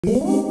Hey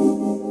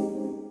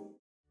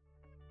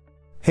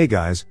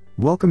guys,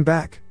 welcome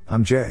back,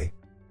 I'm Jay.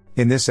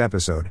 In this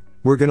episode,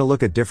 we're going to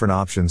look at different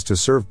options to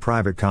serve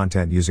private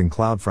content using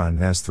CloudFront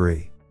and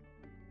S3.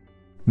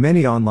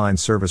 Many online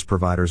service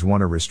providers want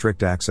to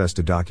restrict access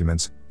to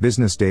documents,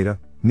 business data,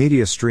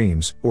 media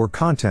streams, or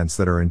contents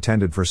that are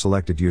intended for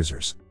selected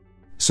users.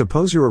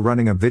 Suppose you are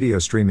running a video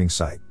streaming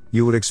site,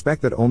 you would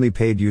expect that only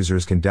paid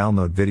users can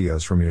download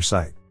videos from your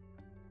site.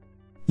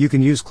 You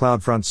can use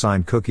CloudFront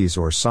signed cookies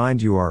or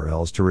signed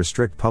URLs to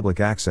restrict public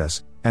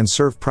access and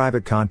serve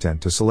private content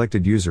to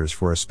selected users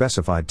for a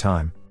specified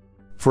time.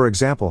 For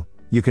example,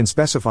 you can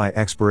specify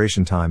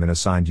expiration time in a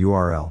signed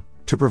URL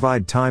to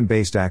provide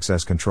time-based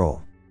access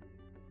control.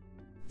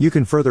 You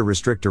can further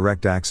restrict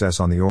direct access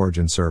on the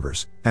origin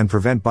servers and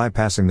prevent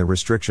bypassing the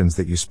restrictions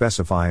that you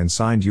specify in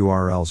signed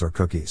URLs or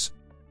cookies.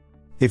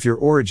 If your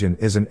origin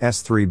is an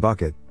S3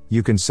 bucket,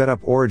 you can set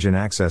up Origin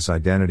Access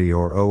Identity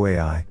or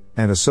OAI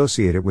and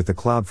associate it with the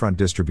CloudFront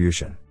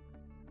distribution.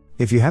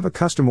 If you have a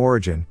custom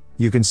origin,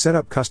 you can set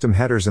up custom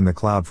headers in the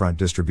CloudFront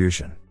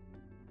distribution.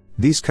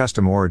 These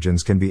custom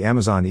origins can be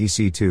Amazon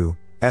EC2,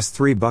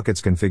 S3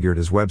 buckets configured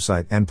as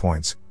website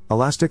endpoints,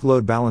 Elastic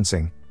Load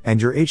Balancing,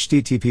 and your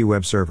HTTP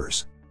web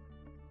servers.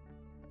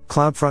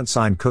 CloudFront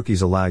signed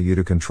cookies allow you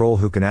to control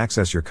who can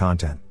access your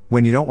content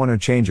when you don't want to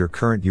change your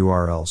current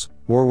URLs,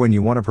 or when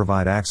you want to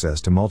provide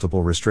access to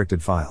multiple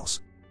restricted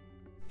files.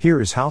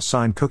 Here is how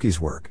signed cookies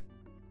work.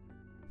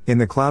 In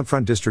the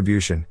CloudFront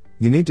distribution,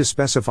 you need to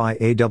specify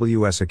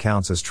AWS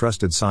accounts as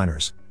trusted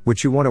signers,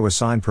 which you want to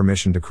assign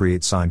permission to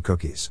create signed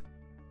cookies.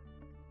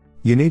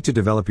 You need to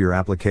develop your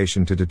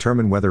application to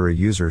determine whether a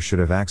user should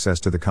have access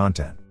to the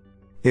content.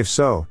 If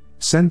so,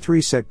 send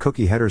 3 set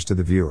cookie headers to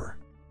the viewer.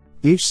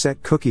 Each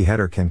set cookie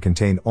header can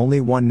contain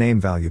only one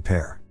name-value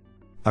pair.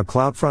 A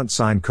CloudFront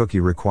signed cookie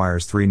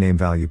requires 3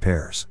 name-value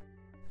pairs.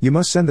 You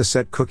must send the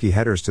set cookie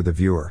headers to the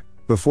viewer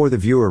before the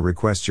viewer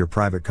requests your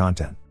private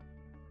content.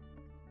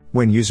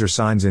 When user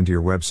signs into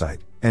your website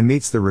and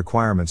meets the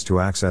requirements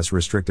to access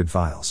restricted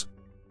files,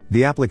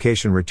 the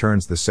application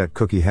returns the set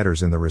cookie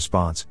headers in the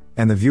response,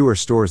 and the viewer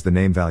stores the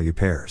name-value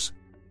pairs.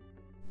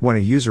 When a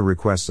user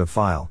requests a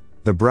file,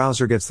 the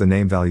browser gets the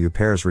name-value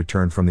pairs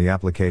returned from the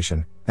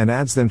application and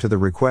adds them to the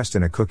request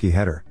in a cookie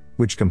header,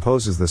 which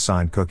composes the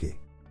signed cookie.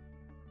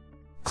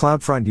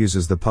 CloudFront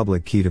uses the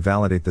public key to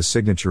validate the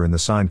signature in the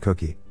signed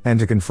cookie, and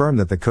to confirm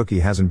that the cookie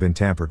hasn't been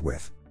tampered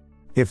with.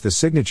 If the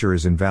signature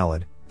is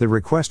invalid, the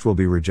request will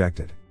be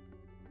rejected.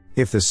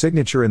 If the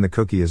signature in the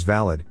cookie is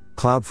valid,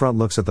 CloudFront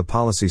looks at the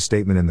policy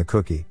statement in the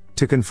cookie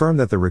to confirm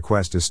that the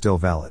request is still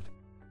valid.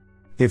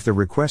 If the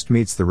request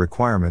meets the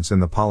requirements in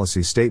the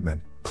policy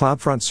statement,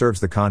 CloudFront serves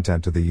the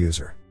content to the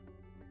user.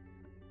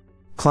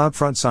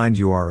 CloudFront signed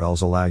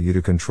URLs allow you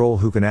to control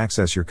who can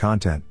access your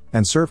content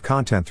and serve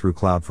content through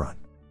CloudFront.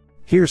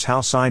 Here's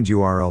how signed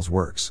URLs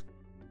works.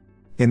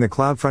 In the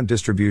CloudFront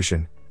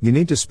distribution, you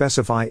need to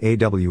specify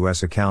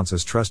AWS accounts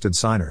as trusted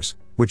signers,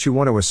 which you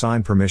want to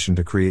assign permission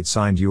to create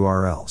signed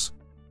URLs.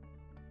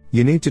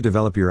 You need to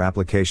develop your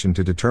application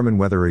to determine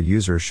whether a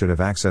user should have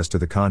access to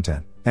the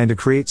content, and to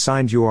create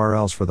signed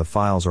URLs for the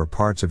files or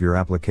parts of your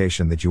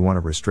application that you want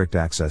to restrict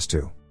access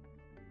to.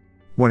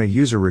 When a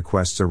user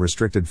requests a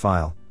restricted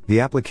file, the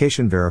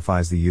application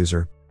verifies the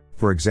user.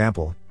 For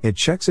example, it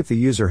checks if the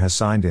user has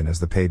signed in as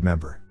the paid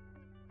member.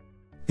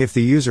 If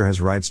the user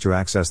has rights to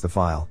access the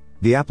file,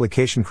 the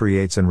application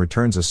creates and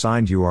returns a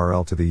signed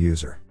URL to the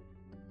user.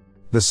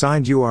 The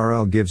signed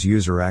URL gives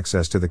user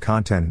access to the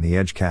content in the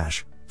edge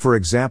cache. For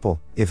example,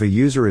 if a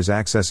user is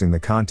accessing the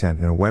content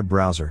in a web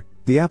browser,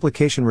 the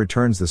application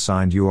returns the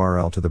signed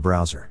URL to the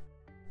browser.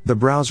 The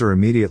browser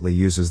immediately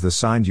uses the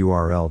signed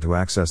URL to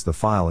access the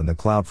file in the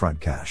CloudFront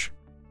cache.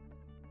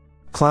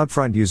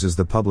 CloudFront uses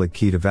the public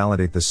key to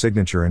validate the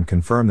signature and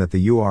confirm that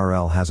the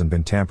URL hasn't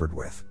been tampered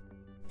with.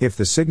 If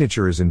the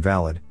signature is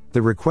invalid,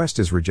 the request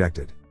is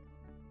rejected.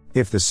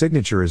 If the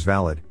signature is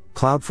valid,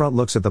 CloudFront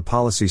looks at the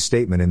policy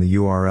statement in the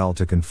URL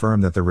to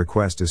confirm that the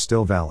request is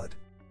still valid.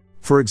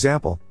 For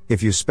example,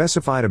 if you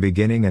specified a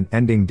beginning and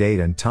ending date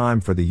and time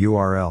for the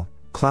URL,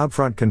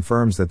 CloudFront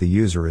confirms that the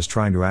user is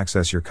trying to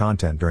access your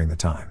content during the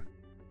time.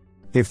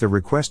 If the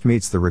request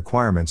meets the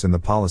requirements in the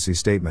policy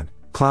statement,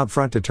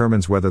 CloudFront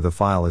determines whether the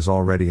file is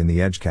already in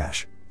the edge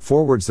cache,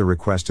 forwards the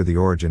request to the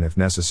origin if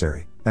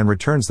necessary, and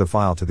returns the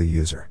file to the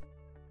user.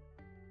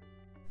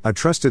 A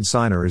trusted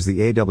signer is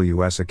the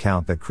AWS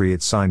account that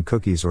creates signed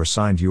cookies or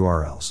signed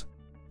URLs.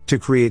 To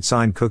create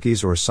signed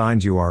cookies or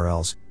signed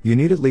URLs, you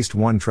need at least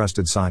one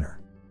trusted signer.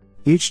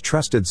 Each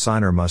trusted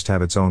signer must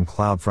have its own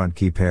CloudFront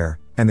key pair,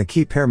 and the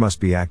key pair must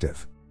be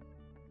active.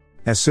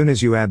 As soon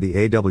as you add the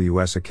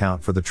AWS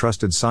account for the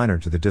trusted signer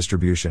to the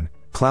distribution,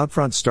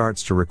 CloudFront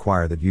starts to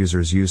require that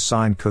users use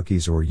signed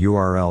cookies or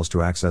URLs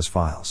to access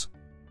files.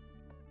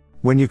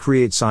 When you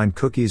create signed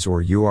cookies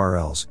or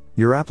URLs,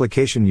 your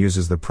application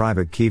uses the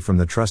private key from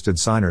the trusted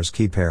signer's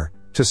key pair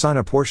to sign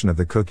a portion of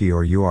the cookie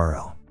or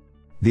URL.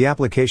 The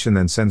application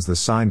then sends the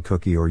signed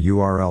cookie or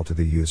URL to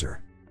the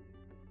user.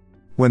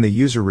 When the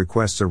user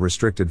requests a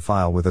restricted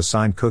file with a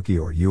signed cookie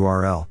or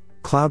URL,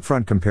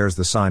 CloudFront compares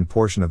the signed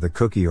portion of the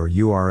cookie or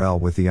URL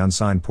with the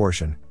unsigned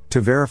portion, to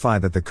verify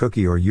that the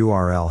cookie or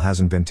URL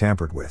hasn't been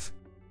tampered with.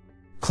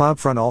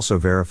 CloudFront also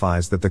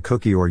verifies that the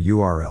cookie or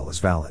URL is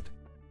valid.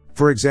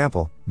 For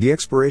example, the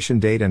expiration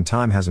date and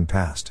time hasn't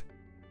passed.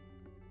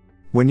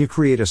 When you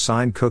create a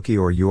signed cookie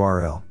or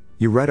URL,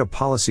 you write a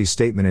policy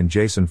statement in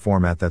JSON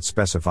format that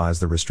specifies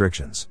the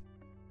restrictions.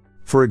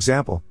 For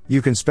example,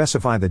 you can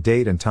specify the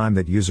date and time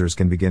that users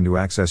can begin to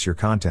access your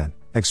content,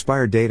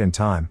 expired date and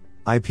time,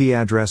 IP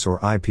address or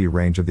IP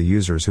range of the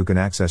users who can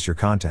access your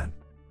content.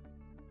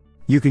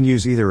 You can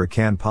use either a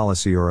canned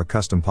policy or a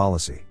custom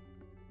policy.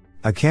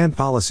 A canned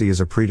policy is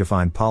a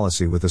predefined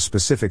policy with a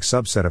specific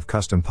subset of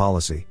custom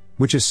policy,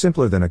 which is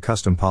simpler than a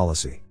custom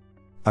policy.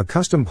 A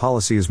custom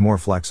policy is more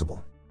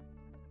flexible.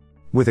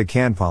 With a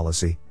canned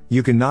policy,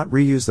 you cannot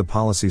reuse the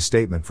policy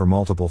statement for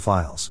multiple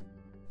files.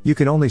 You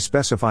can only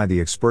specify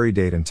the expiry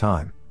date and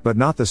time, but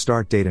not the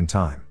start date and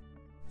time.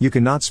 You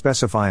cannot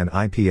specify an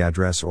IP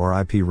address or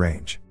IP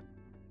range.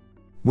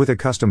 With a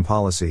custom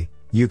policy,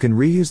 you can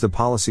reuse the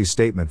policy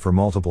statement for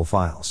multiple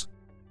files.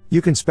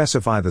 You can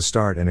specify the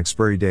start and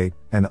expiry date,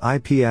 an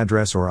IP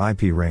address or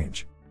IP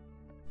range.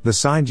 The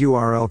signed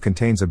URL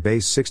contains a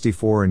base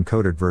 64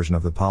 encoded version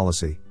of the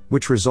policy,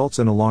 which results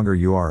in a longer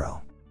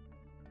URL.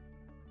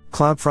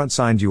 CloudFront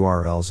signed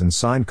URLs and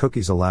signed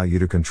cookies allow you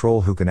to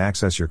control who can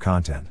access your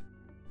content.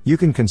 You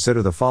can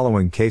consider the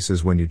following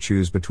cases when you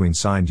choose between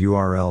signed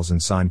URLs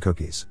and signed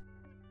cookies.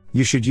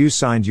 You should use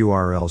signed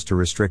URLs to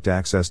restrict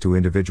access to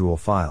individual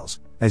files,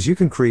 as you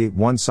can create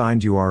one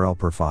signed URL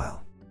per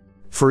file.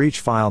 For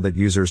each file that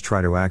users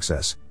try to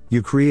access,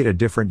 you create a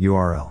different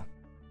URL.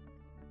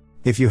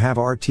 If you have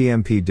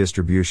RTMP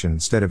distribution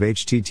instead of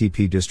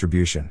HTTP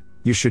distribution,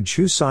 you should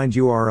choose signed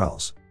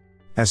URLs,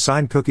 as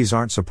signed cookies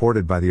aren't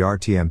supported by the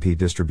RTMP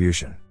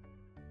distribution.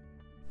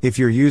 If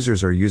your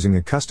users are using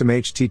a custom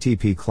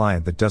HTTP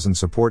client that doesn't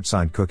support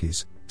signed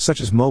cookies,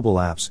 such as mobile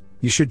apps,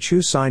 you should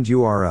choose signed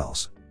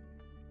URLs.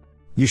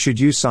 You should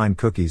use signed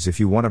cookies if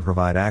you want to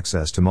provide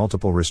access to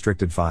multiple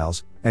restricted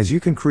files, as you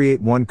can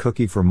create one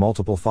cookie for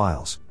multiple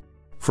files.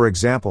 For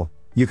example,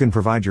 you can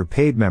provide your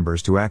paid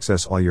members to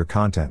access all your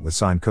content with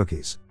signed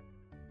cookies.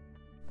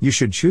 You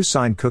should choose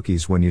signed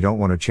cookies when you don't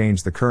want to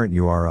change the current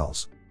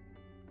URLs.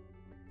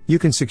 You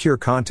can secure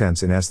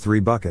contents in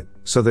S3 bucket,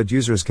 so that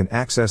users can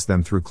access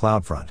them through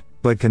CloudFront,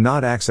 but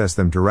cannot access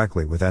them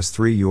directly with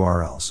S3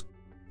 URLs.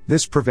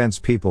 This prevents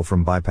people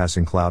from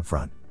bypassing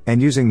CloudFront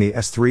and using the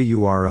S3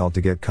 URL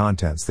to get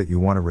contents that you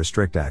want to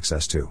restrict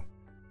access to.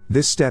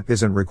 This step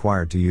isn't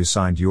required to use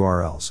signed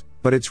URLs,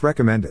 but it's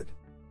recommended.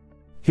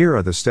 Here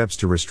are the steps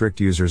to restrict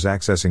users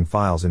accessing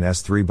files in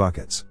S3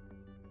 buckets.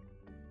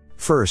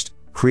 First,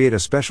 create a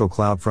special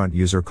CloudFront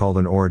user called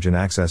an Origin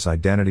Access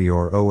Identity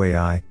or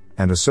OAI,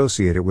 and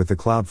associate it with the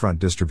CloudFront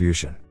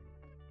distribution.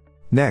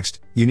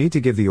 Next, you need to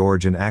give the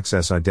Origin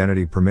Access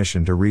Identity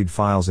permission to read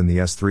files in the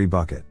S3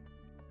 bucket.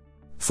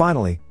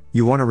 Finally,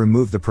 you want to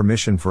remove the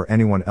permission for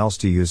anyone else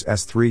to use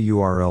S3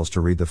 URLs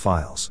to read the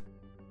files.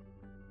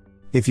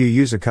 If you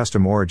use a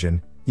custom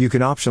origin, you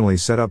can optionally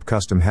set up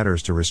custom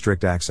headers to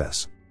restrict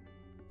access.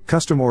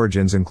 Custom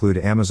origins include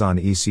Amazon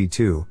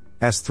EC2,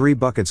 S3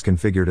 buckets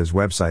configured as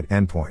website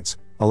endpoints,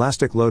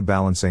 elastic load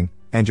balancing,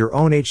 and your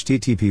own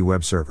HTTP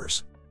web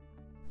servers.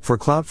 For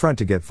CloudFront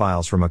to get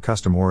files from a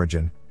custom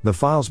origin, the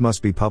files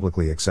must be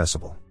publicly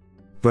accessible.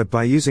 But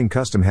by using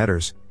custom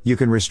headers, you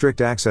can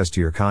restrict access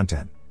to your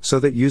content, so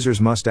that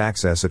users must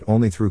access it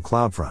only through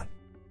CloudFront.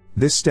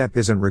 This step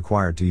isn't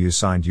required to use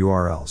signed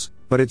URLs,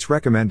 but it's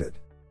recommended.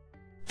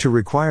 To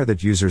require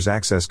that users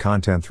access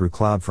content through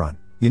CloudFront,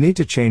 you need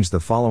to change the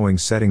following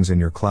settings in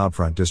your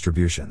CloudFront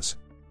distributions.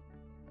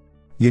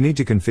 You need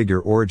to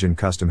configure origin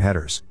custom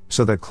headers,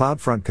 so that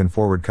CloudFront can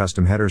forward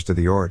custom headers to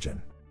the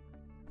origin.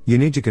 You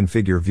need to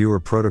configure viewer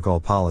protocol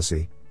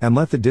policy, and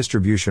let the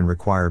distribution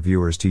require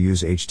viewers to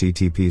use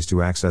HTTPs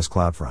to access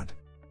CloudFront.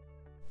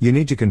 You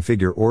need to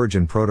configure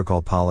origin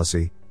protocol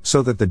policy,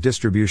 so that the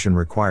distribution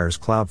requires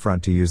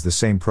CloudFront to use the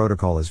same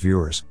protocol as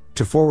viewers,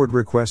 to forward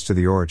requests to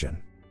the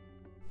origin.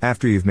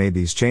 After you've made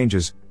these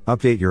changes,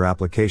 update your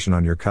application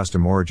on your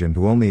custom origin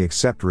to only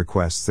accept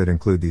requests that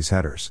include these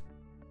headers.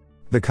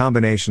 The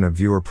combination of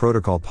viewer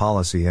protocol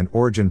policy and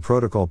origin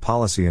protocol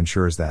policy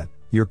ensures that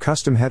your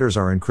custom headers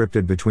are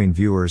encrypted between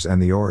viewers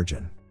and the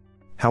origin.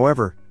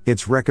 However,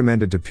 it's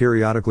recommended to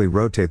periodically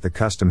rotate the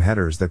custom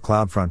headers that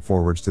CloudFront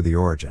forwards to the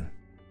origin.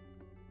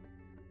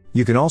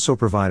 You can also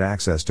provide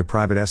access to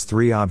private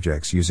S3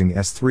 objects using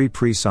S3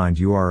 pre-signed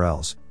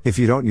URLs, if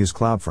you don't use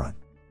CloudFront.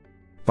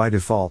 By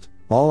default,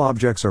 all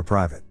objects are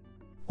private.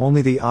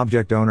 Only the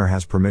object owner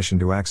has permission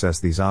to access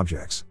these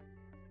objects.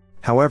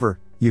 However,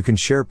 you can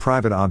share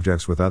private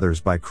objects with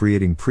others by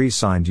creating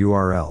pre-signed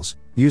URLs,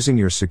 using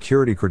your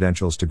security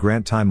credentials to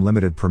grant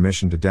time-limited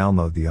permission to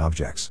download the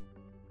objects.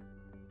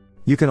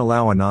 You can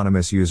allow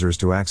anonymous users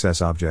to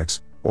access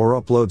objects,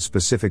 or upload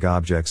specific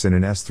objects in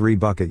an S3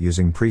 bucket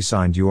using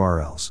pre-signed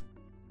URLs.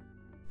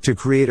 To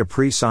create a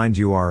pre-signed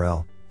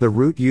URL, the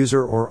root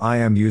user or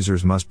IAM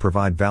users must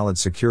provide valid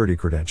security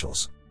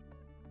credentials.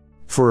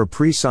 For a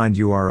pre-signed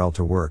URL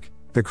to work,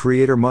 the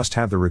creator must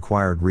have the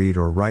required read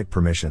or write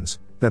permissions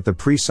that the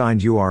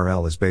pre-signed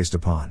URL is based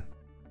upon.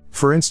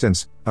 For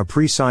instance, a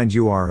pre-signed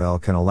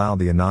URL can allow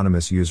the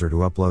anonymous user to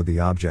upload the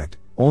object,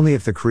 only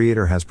if the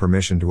creator has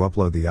permission to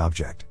upload the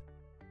object.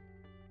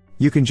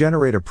 You can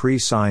generate a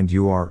pre-signed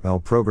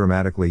URL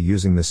programmatically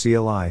using the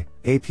CLI,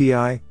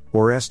 API,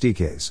 or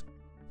SDKs.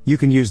 You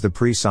can use the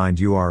pre-signed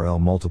URL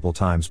multiple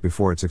times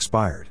before it's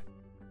expired.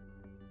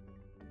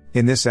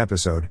 In this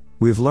episode,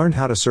 we've learned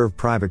how to serve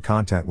private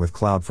content with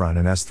CloudFront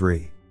and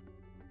S3.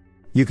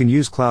 You can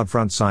use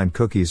CloudFront signed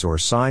cookies or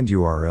signed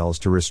URLs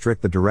to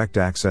restrict the direct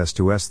access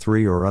to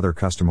S3 or other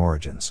custom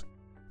origins.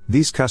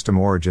 These custom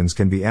origins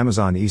can be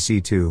Amazon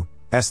EC2,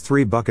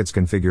 S3 buckets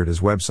configured as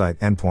website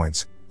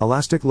endpoints,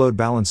 elastic load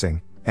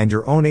balancing, and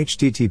your own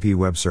HTTP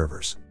web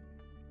servers.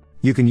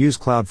 You can use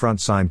CloudFront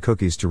signed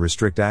cookies to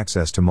restrict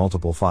access to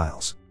multiple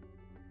files.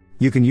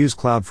 You can use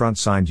CloudFront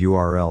signed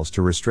URLs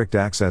to restrict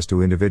access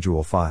to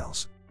individual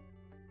files.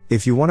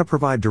 If you want to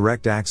provide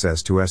direct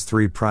access to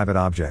S3 private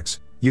objects,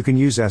 you can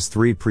use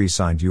S3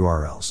 pre-signed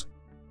URLs.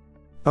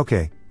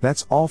 Okay,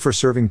 that's all for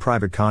serving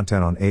private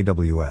content on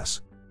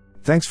AWS.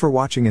 Thanks for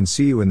watching and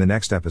see you in the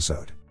next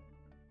episode.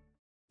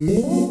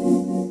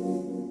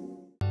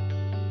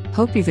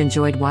 Hope you've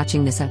enjoyed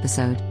watching this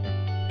episode.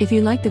 If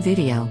you liked the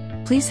video,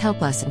 please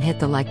help us and hit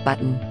the like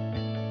button.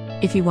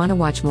 If you want to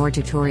watch more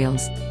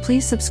tutorials,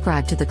 please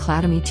subscribe to the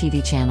Cloudemy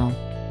TV channel.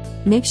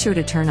 Make sure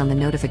to turn on the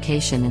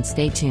notification and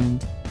stay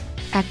tuned.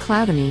 At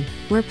Cloudemy,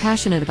 we're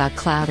passionate about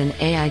cloud and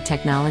AI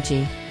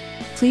technology.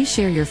 Please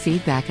share your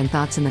feedback and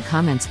thoughts in the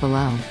comments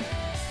below.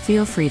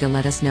 Feel free to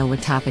let us know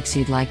what topics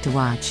you'd like to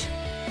watch.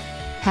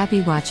 Happy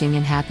watching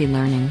and happy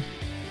learning.